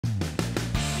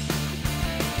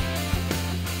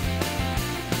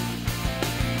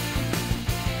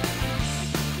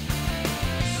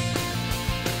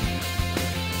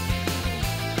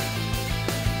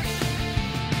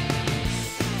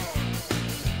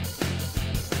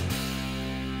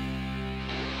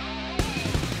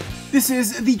This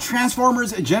is the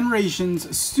Transformers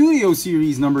Generations Studio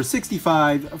Series number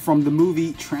 65 from the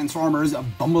movie Transformers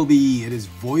Bumblebee. It is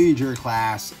Voyager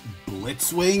class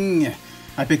Blitzwing.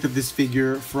 I picked up this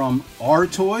figure from R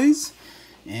Toys,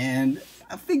 and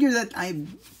a figure that I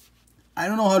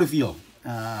don't know how to feel.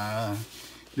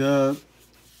 The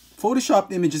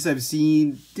photoshopped images I've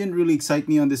seen didn't really excite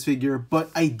me on this figure, but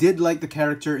I did like the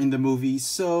character in the movie,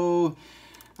 so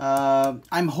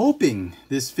I'm hoping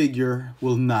this figure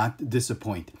will not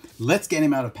disappoint. Let's get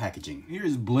him out of packaging.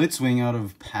 Here's Blitzwing out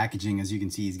of packaging. As you can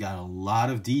see, he's got a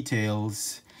lot of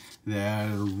details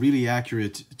that are really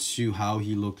accurate to how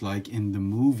he looked like in the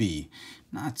movie.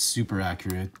 Not super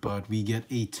accurate, but we get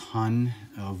a ton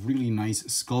of really nice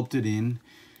sculpted in,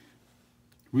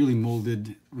 really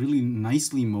molded, really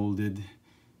nicely molded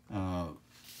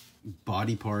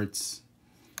body parts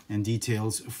and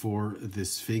details for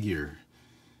this figure.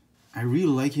 I really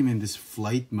like him in this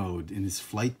flight mode, in this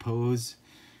flight pose.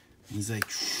 He's like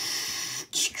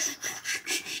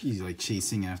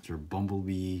chasing after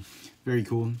Bumblebee. Very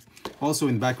cool. Also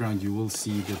in background, you will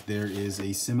see that there is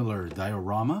a similar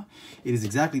diorama. It is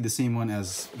exactly the same one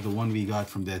as the one we got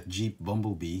from that Jeep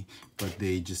Bumblebee, but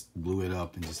they just blew it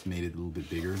up and just made it a little bit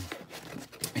bigger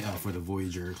for the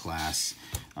Voyager class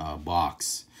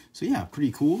box. So yeah,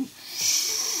 pretty cool.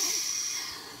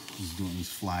 He's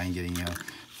flying, getting a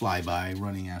flyby,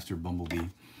 running after Bumblebee.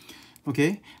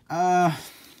 Okay, at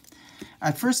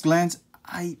first glance,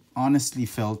 I honestly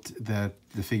felt that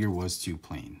the figure was too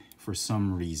plain for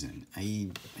some reason.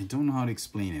 I don't know how to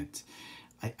explain it.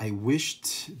 I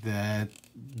wished that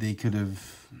they could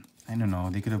have, I don't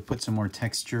know, they could have put some more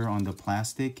texture on the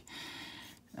plastic,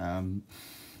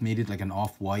 made it like an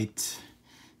off-white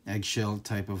eggshell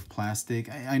type of plastic.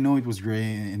 I know it was gray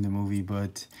in the movie,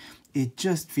 but it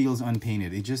just feels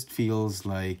unpainted. It just feels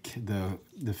like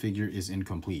the figure is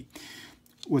incomplete.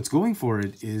 What's going for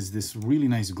it is this really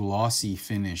nice glossy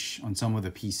finish on some of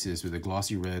the pieces with the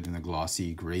glossy red and the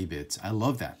glossy gray bits. I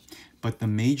love that. But the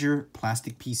major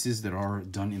plastic pieces that are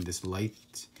done in this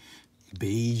light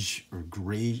beige or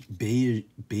gray,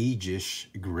 beigeish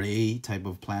gray type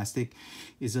of plastic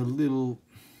is a little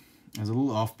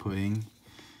off-putting,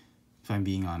 if I'm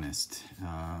being honest.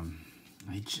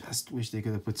 I just wish they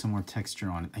could have put some more texture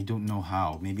on it. I don't know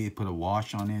how. Maybe they put a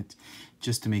wash on it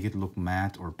just to make it look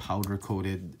matte, or powder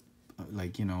coated,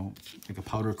 like, you know, like a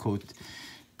powder coat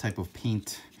type of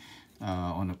paint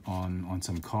on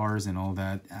some cars and all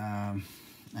that.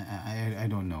 I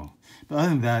don't know. But other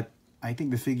than that, I think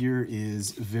the figure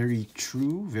is very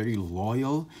true, very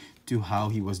loyal to how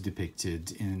he was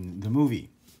depicted in the movie.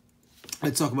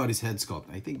 Let's talk about his head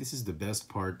sculpt. I think this is the best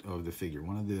part of the figure,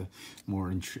 one of the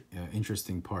more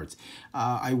interesting parts.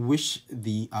 I wish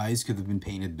the eyes could have been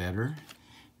painted better.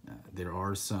 There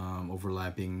are some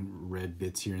overlapping red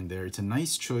bits here and there. It's a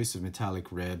nice choice of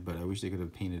metallic red, but I wish they could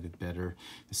have painted it better.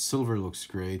 The silver looks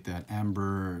great. That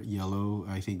amber yellow,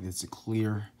 I think that's a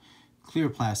clear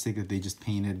plastic that they just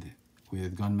painted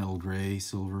with gunmetal gray,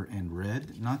 silver, and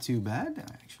red. Not too bad.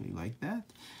 I actually like that.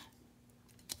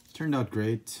 Turned out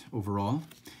great overall.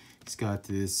 It's got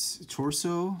this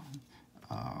torso.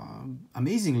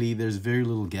 Amazingly, there's very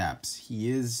little gaps.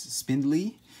 He is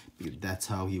spindly, because that's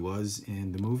how he was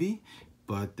in the movie,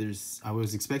 but I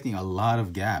was expecting a lot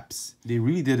of gaps. They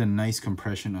really did a nice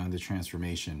compression on the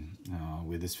transformation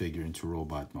with this figure into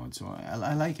robot mode, so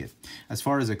I like it. As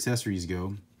far as accessories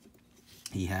go,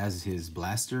 he has his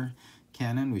blaster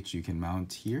cannon, which you can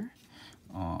mount here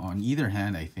on either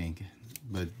hand, I think.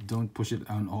 But don't push it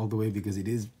on all the way because it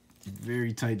is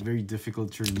very tight, very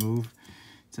difficult to remove.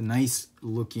 It's a nice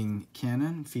looking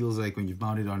cannon. Feels like when you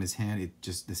mount it on his hand,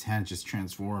 this hand just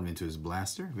transformed into his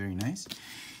blaster. Very nice.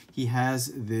 He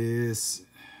has this,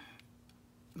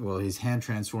 well, his hand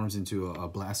transforms into a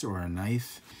blaster or a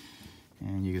knife,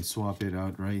 and you can swap it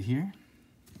out right here.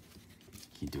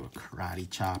 You do a karate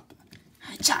chop.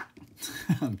 Chop.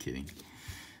 I'm kidding.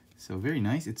 So very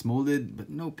nice. It's molded, but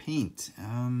no paint.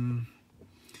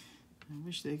 I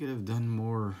wish they could have done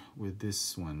more with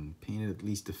this one. Painted at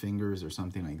least the fingers or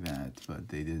something like that, but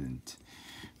they didn't.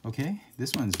 Okay,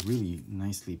 this one's really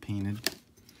nicely painted.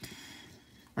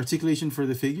 Articulation for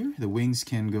the figure. The wings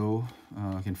can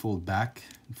fold back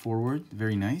and forward.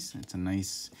 Very nice. It's a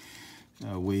nice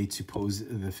way to pose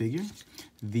the figure.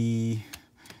 The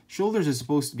shoulders are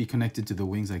supposed to be connected to the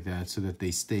wings like that so that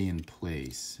they stay in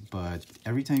place. But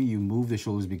every time you move the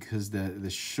shoulders, because the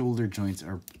shoulder joints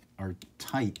are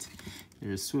tight,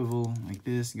 there's swivel like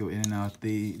this, go in and out,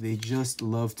 they just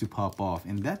love to pop off,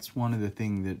 and that's one of the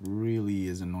things that really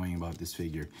is annoying about this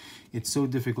figure. It's so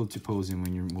difficult to pose him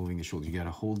when you're moving the shoulder. You got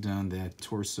to hold down that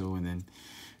torso and then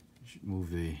move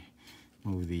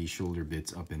move the shoulder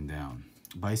bits up and down.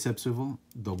 Bicep swivel,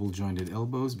 double jointed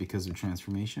elbows because of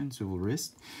transformation, swivel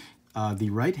wrist. The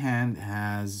right hand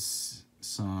has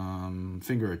some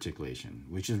finger articulation,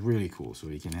 which is really cool. So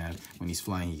he can have, when he's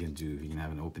flying, he can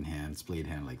have an open hand, splayed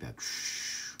hand like that.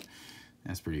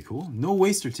 That's pretty cool. No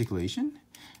waist articulation.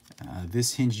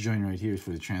 This hinge joint right here is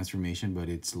for the transformation, but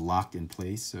it's locked in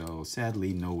place. So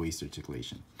sadly, no waist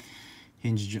articulation.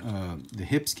 The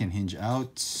hips can hinge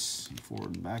out,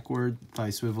 forward and backward, thigh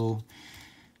swivel,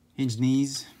 hinged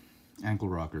knees, ankle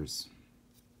rockers.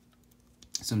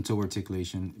 Some toe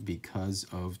articulation because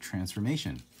of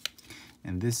transformation.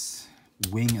 And this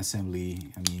wing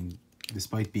assembly, I mean,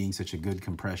 despite being such a good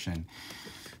compression,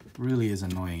 really is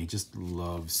annoying. It just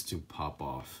loves to pop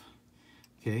off.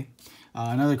 Okay,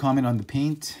 another comment on the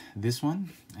paint. This one,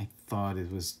 I thought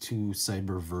it was too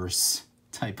Cyberverse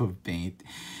type of paint.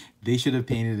 They should have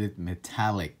painted it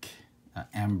metallic,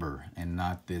 amber, and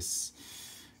not this,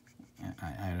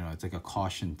 I don't know, it's like a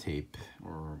caution tape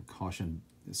or caution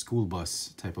school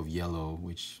bus type of yellow,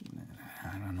 which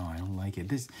I don't know, I don't like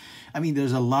it. I mean,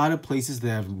 there's a lot of places that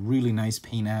have really nice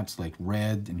paint apps like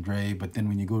red and gray, but then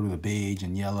when you go to the beige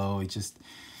and yellow, it's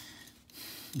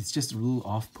just a little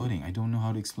off-putting. I don't know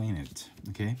how to explain it,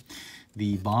 okay?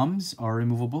 The bombs are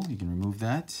removable. You can remove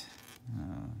that.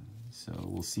 So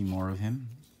we'll see more of him.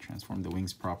 Transform the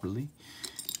wings properly.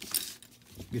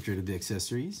 Get rid of the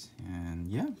accessories. And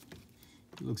yeah,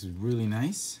 it looks really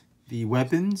nice. The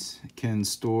weapons can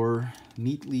store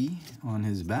neatly on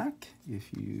his back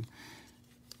if you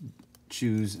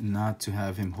choose not to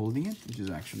have him holding it, which is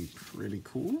actually pretty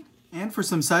cool. And for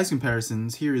some size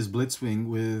comparisons, here is Blitzwing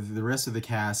with the rest of the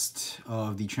cast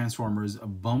of the Transformers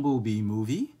Bumblebee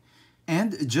movie.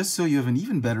 And just so you have an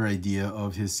even better idea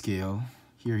of his scale,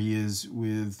 here he is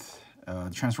with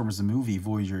Transformers the movie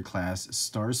Voyager class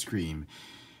Starscream.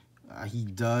 He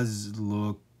does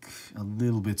look a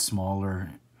little bit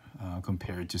smaller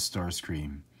compared to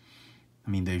Starscream. I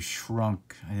mean, they've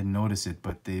shrunk. I didn't notice it,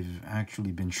 but they've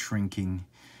actually been shrinking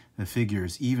the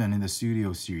figures, even in the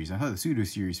Studio Series. I thought the Studio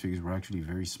Series figures were actually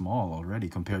very small already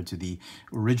compared to the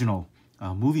original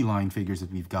movie line figures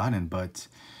that we've gotten. But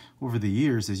over the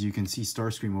years, as you can see,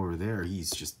 Starscream over there,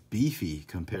 he's just beefy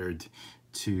compared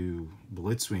to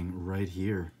Blitzwing right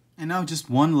here. And now just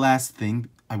one last thing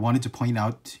I wanted to point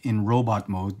out in robot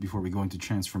mode before we go into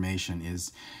transformation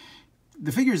is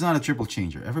the figure is not a triple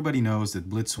changer. Everybody knows that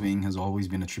Blitzwing has always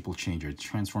been a triple changer. It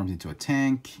transforms into a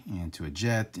tank and to a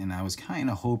jet, and I was kind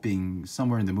of hoping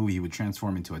somewhere in the movie he would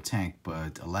transform into a tank,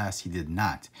 but alas, he did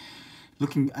not.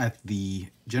 Looking at the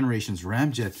Generations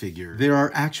Ramjet figure, there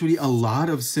are actually a lot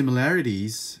of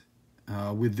similarities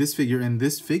with this figure and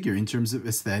this figure in terms of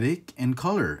aesthetic and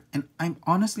color. And I'm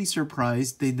honestly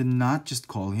surprised they did not just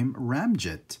call him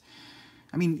Ramjet.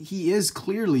 I mean, he is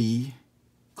clearly,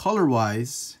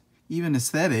 color-wise, even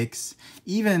aesthetics,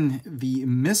 even the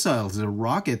missiles, the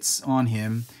rockets on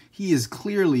him, he is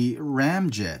clearly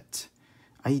Ramjet.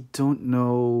 I don't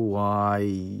know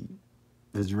why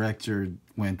the director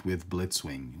went with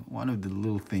Blitzwing. One of the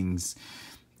little things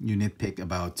you nitpick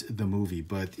about the movie,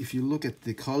 but if you look at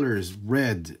the colors,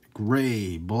 red,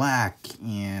 gray, black,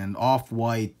 and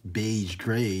off-white, beige,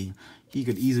 gray, he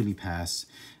could easily pass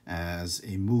as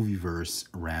a movie-verse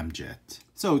Ramjet.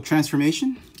 So,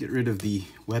 transformation, get rid of the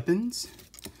weapons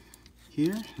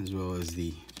here, as well as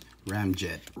the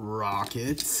Ramjet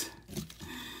rockets.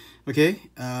 Okay,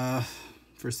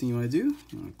 first thing you want to do,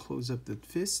 you want to close up the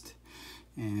fist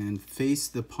and face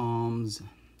the palms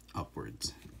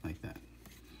upwards, like that.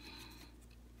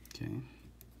 Okay,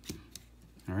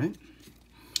 all right,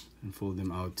 and fold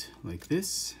them out like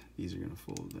this. These are going to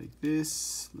fold like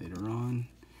this later on.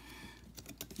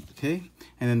 Okay,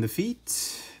 and then the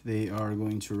feet, they are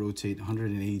going to rotate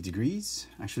 180 degrees.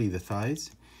 Actually, the thighs,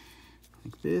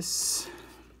 like this.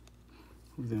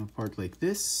 Move them apart like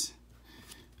this.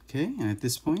 Okay, and at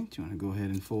this point, you want to go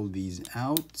ahead and fold these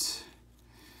out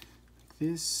like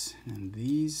this, and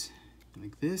these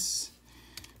like this.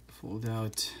 Fold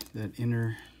out that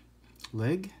inner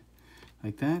leg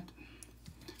like that.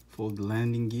 Fold the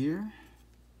landing gear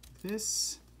like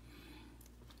this.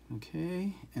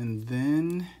 Okay, and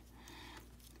then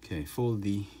fold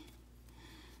the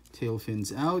tail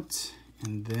fins out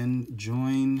and then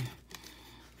join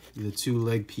the two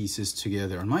leg pieces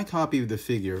together. On my copy of the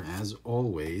figure, as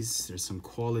always, there's some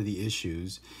quality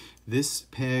issues. This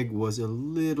peg was a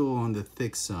little on the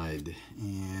thick side,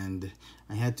 and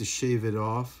I had to shave it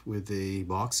off with a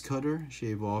box cutter.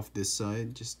 Shave off this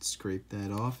side, just scrape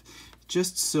that off,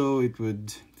 just so it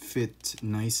would fit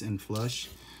nice and flush.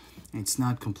 It's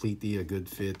not completely a good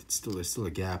fit. There's still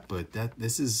a gap, but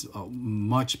this is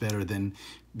much better than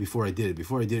before I did it.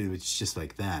 Before I did it, it was just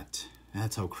like that.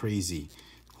 That's how crazy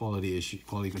quality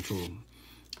control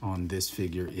on this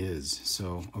figure is.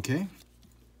 So, okay.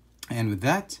 And with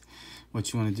that,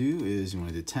 what you want to do is you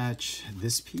want to detach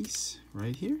this piece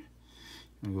right here.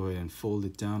 I'm going to go ahead and fold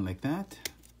it down like that.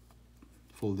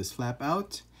 Fold this flap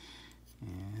out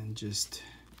and just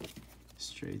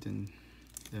straighten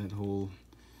that whole,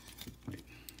 wait,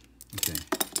 okay.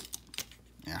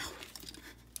 Yeah,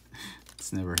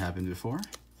 it's never happened before.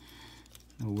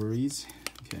 No worries.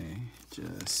 Okay,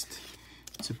 it's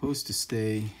supposed to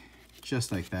stay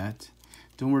just like that.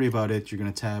 Don't worry about it. You're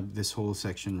gonna tab this whole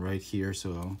section right here,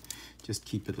 so just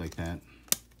keep it like that.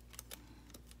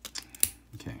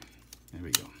 Okay, there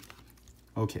we go.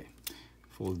 Okay,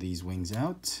 fold these wings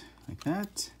out like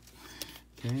that.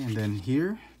 Okay, and then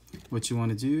here, what you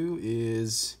want to do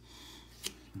is,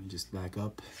 let me just back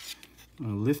up. I'm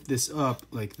gonna lift this up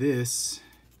like this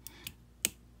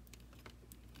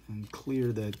and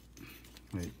clear that.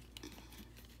 Wait,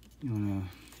 you wanna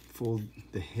fold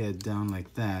the head down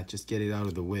like that, just get it out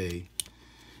of the way.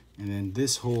 And then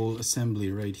this whole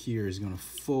assembly right here is gonna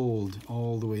fold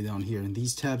all the way down here. And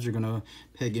these tabs are gonna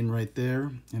peg in right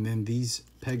there. And then these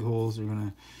peg holes are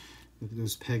gonna,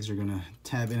 those pegs are gonna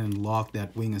tab in and lock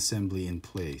that wing assembly in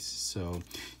place. So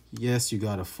yes, you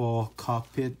got a fall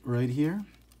cockpit right here.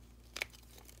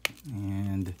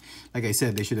 And like I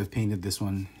said, they should have painted this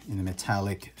one in a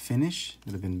metallic finish.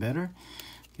 Would have been better.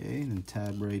 Okay, and then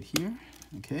tab right here.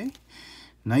 Okay,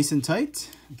 nice and tight.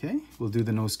 Okay, we'll do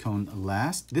the nose cone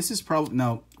last. This is probably,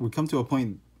 now we come to a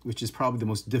point which is probably the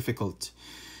most difficult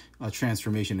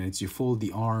transformation, and it's you fold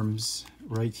the arms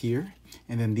right here,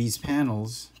 and then these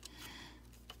panels,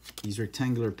 these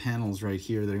rectangular panels right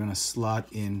here, they're gonna slot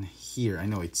in here. I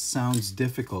know it sounds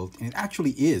difficult, and it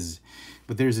actually is,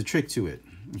 but there's a trick to it.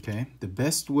 Okay, the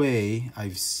best way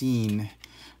I've seen,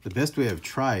 the best way I've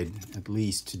tried at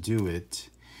least to do it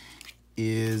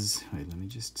is, wait, let me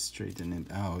just straighten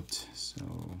it out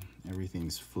so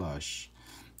everything's flush.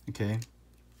 Okay,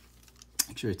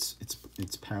 make sure it's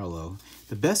parallel.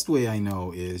 The best way I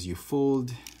know is you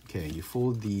fold, okay, you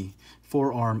fold the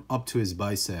forearm up to his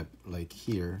bicep like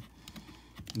here,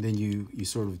 and then you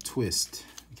sort of twist.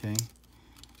 Okay,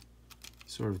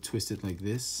 sort of twist it like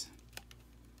this,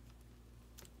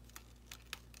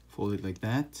 fold it like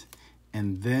that,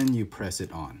 and then you press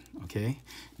it on. Okay,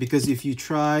 because if you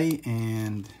try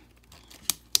and,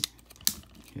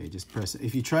 okay, just press it.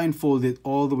 If you try and fold it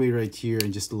all the way right here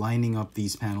and just lining up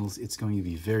these panels, it's going to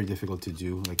be very difficult to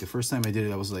do. Like the first time I did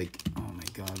it, I was like, oh my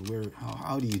God,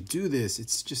 how do you do this?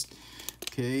 It's just,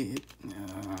 okay,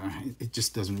 it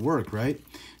just doesn't work, right?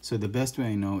 So the best way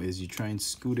I know is you try and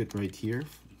scoot it right here,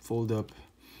 fold up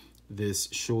this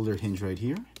shoulder hinge right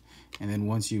here, and then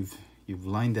once you've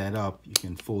lined that up, you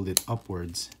can fold it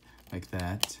upwards like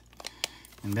that.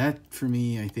 And that, for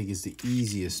me, I think is the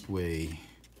easiest way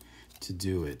to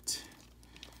do it.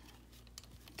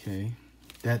 Okay,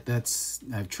 that's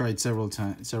I've tried several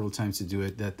times to do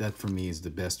it. That for me is the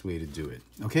best way to do it.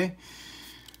 Okay,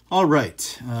 all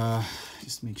right.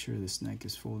 Just make sure this neck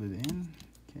is folded in.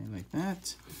 Okay, like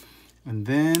that. And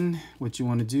then what you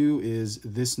want to do is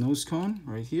this nose cone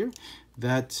right here.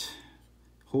 That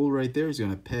hole right there is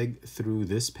going to peg through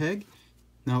this peg.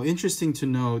 Now, interesting to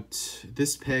note,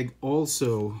 this peg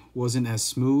also wasn't as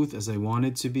smooth as I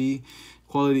wanted to be.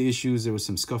 Quality issues, there was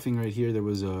some scuffing right here. There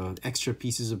was extra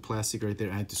pieces of plastic right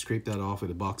there. I had to scrape that off with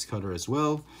a box cutter as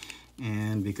well.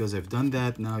 And because I've done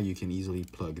that, now you can easily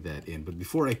plug that in. But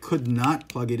before I could not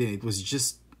plug it in. It was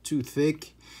just too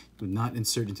thick. It would not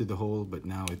insert into the hole, but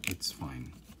now it's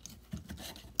fine.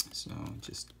 So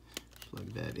just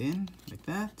plug that in like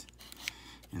that.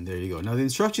 And there you go. Now the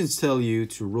instructions tell you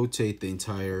to rotate the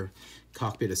entire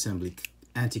cockpit assembly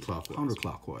anti-clockwise,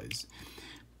 counterclockwise.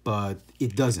 But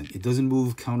it doesn't. It doesn't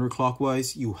move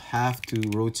counterclockwise. You have to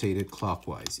rotate it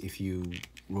clockwise. If you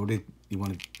rotate, you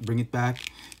want to bring it back,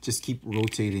 just keep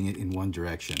rotating it in one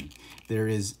direction. There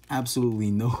is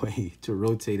absolutely no way to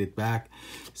rotate it back.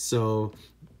 So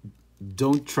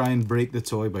don't try and break the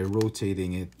toy by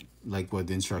rotating it like what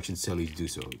the instructions tell you to do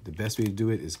so. The best way to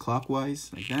do it is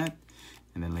clockwise, like that.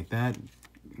 And then like that,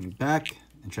 bring it back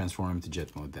and transform him to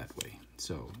jet mode that way.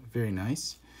 So very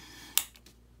nice.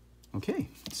 Okay,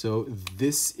 so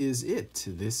this is it.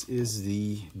 This is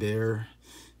their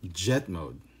jet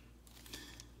mode.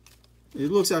 It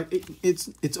looks like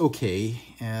it's okay.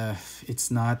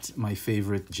 It's not my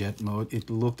favorite jet mode. It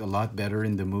looked a lot better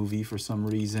in the movie for some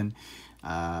reason.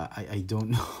 I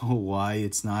don't know why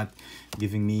it's not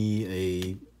giving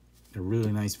me a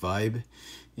really nice vibe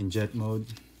in jet mode.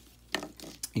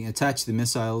 You can attach the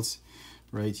missiles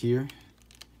right here.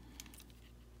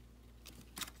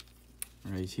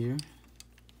 Right here.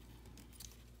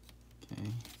 Okay.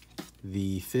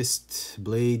 The fist,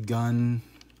 blade, gun,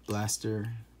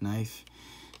 blaster, knife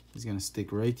is going to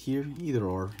stick right here. Either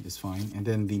or is fine. And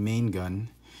then the main gun,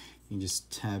 you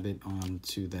just tab it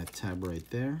onto that tab right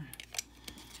there.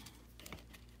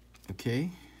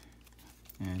 Okay.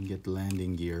 And get the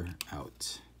landing gear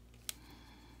out.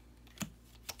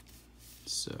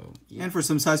 So, yeah. And for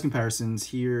some size comparisons,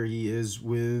 here he is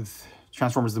with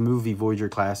Transformers the movie Voyager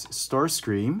class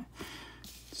Starscream.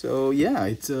 So yeah,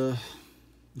 it's a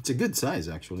good size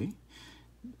actually.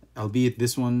 Albeit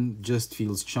this one just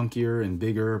feels chunkier and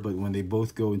bigger, but when they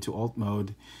both go into alt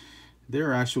mode,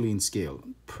 they're actually in scale,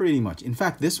 pretty much. In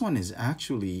fact, this one is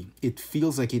actually, it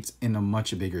feels like it's in a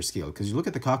much bigger scale, because you look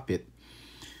at the cockpit,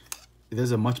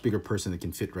 there's a much bigger person that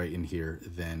can fit right in here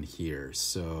than here.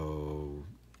 So,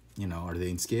 you know, are they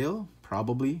in scale?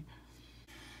 Probably.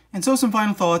 And so some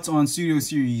final thoughts on Studio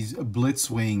Series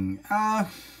Blitzwing.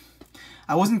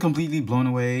 I wasn't completely blown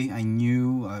away. I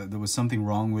knew there was something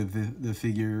wrong with the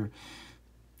figure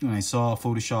when I saw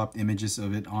photoshopped images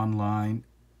of it online.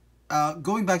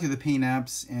 Going back to the paint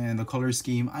apps and the color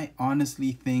scheme, I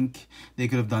honestly think they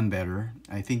could have done better.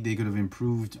 I think they could have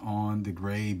improved on the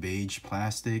gray beige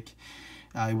plastic.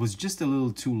 It was just a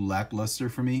little too lackluster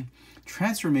for me.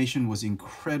 Transformation was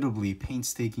incredibly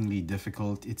painstakingly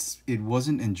difficult. It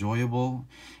wasn't enjoyable,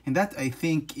 and that I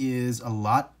think is a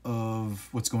lot of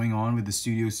what's going on with the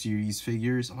Studio Series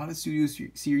figures. A lot of Studio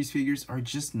Series figures are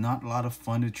just not a lot of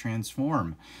fun to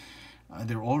transform.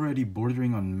 They're already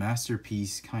bordering on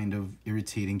masterpiece kind of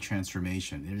irritating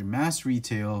transformation. They're mass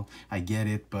retail, I get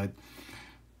it, but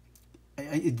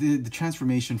the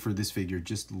transformation for this figure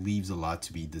just leaves a lot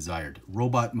to be desired.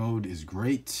 Robot mode is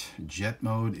great. Jet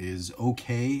mode is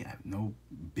okay. I have no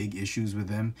big issues with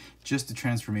them. Just the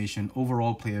transformation,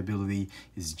 overall playability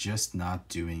is just not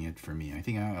doing it for me. I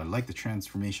think I like the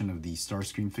transformation of the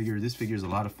Starscream figure. This figure is a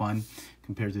lot of fun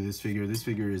compared to this figure. This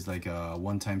figure is like a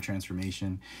one-time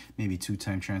transformation, maybe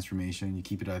two-time transformation. You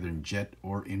keep it either in jet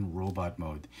or in robot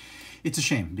mode. It's a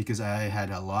shame because I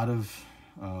had a lot of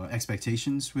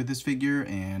expectations with this figure,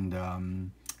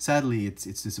 and sadly it's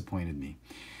disappointed me.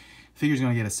 Figure's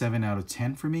gonna get a 7 out of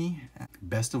 10 for me.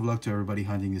 Best of luck to everybody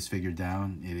hunting this figure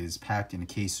down. It is packed in a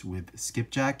case with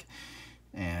skipjack,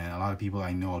 and a lot of people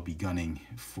I know will be gunning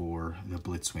for the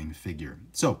Blitzwing figure.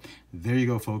 So there you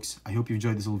go, folks. I hope you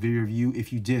enjoyed this little video review.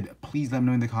 If you did, please let me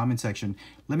know in the comment section.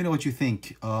 Let me know what you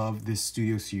think of this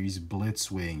Studio Series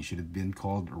Blitzwing. Should it have been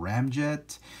called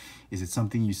Ramjet? Is it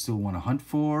something you still want to hunt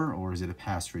for, or is it a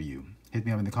pass for you? Hit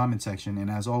me up in the comment section,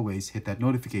 and as always, hit that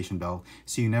notification bell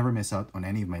so you never miss out on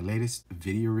any of my latest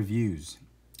video reviews.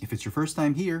 If it's your first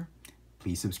time here,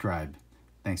 please subscribe.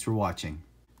 Thanks for watching.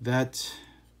 That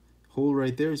hole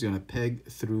right there is going to peg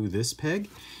through this peg.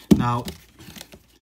 Now,